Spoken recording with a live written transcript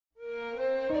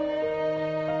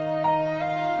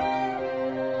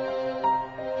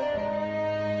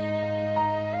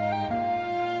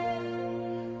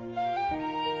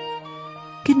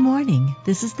Good morning.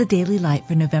 This is the Daily Light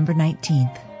for November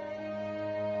 19th.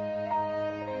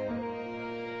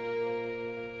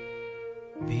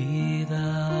 Be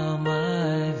thou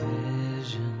my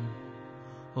vision,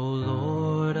 O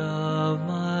Lord of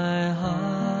my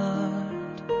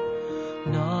heart,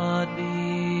 not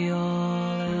be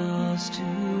all else to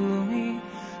me,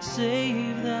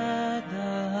 save that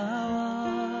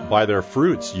thou art. By their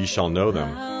fruits ye shall know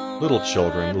them. Little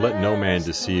children, let no man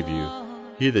deceive you.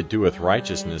 He that doeth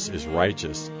righteousness is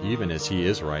righteous, even as he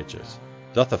is righteous.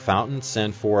 Doth a fountain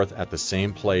send forth at the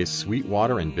same place sweet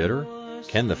water and bitter?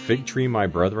 Can the fig tree, my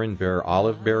brethren, bear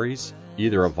olive berries,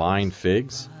 either a vine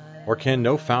figs? Or can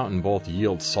no fountain both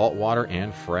yield salt water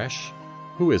and fresh?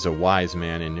 Who is a wise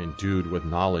man and endued with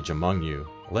knowledge among you?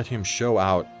 Let him show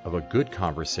out of a good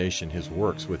conversation his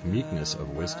works with meekness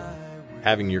of wisdom,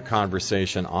 having your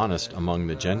conversation honest among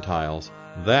the Gentiles,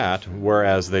 that,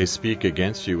 whereas they speak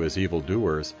against you as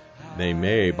evildoers, they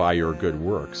may by your good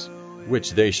works,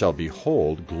 which they shall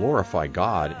behold, glorify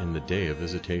God in the day of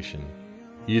visitation.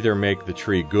 Either make the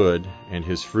tree good, and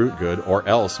his fruit good, or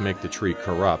else make the tree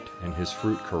corrupt, and his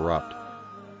fruit corrupt.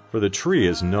 For the tree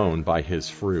is known by his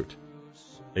fruit.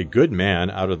 A good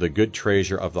man out of the good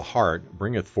treasure of the heart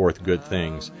bringeth forth good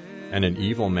things, and an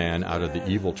evil man out of the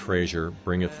evil treasure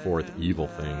bringeth forth evil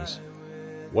things.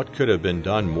 What could have been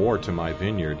done more to my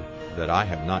vineyard that I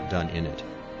have not done in it?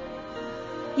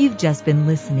 You've just been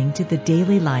listening to the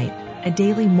Daily Light, a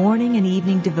daily morning and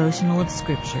evening devotional of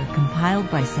Scripture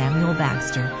compiled by Samuel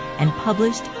Baxter and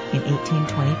published in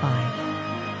 1825.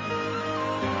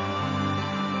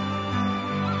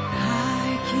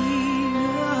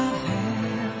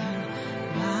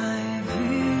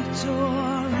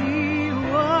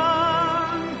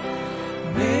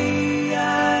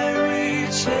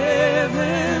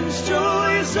 Heaven's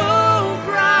joy so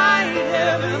bright,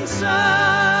 heaven's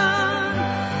sun,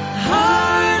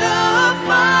 heart of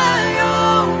my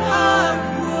own heart,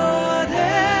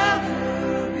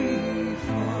 whatever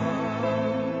befall,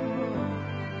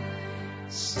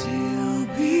 still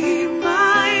be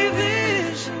my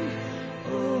vision,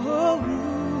 O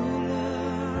ruler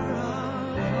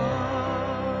of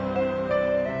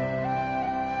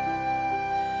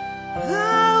all.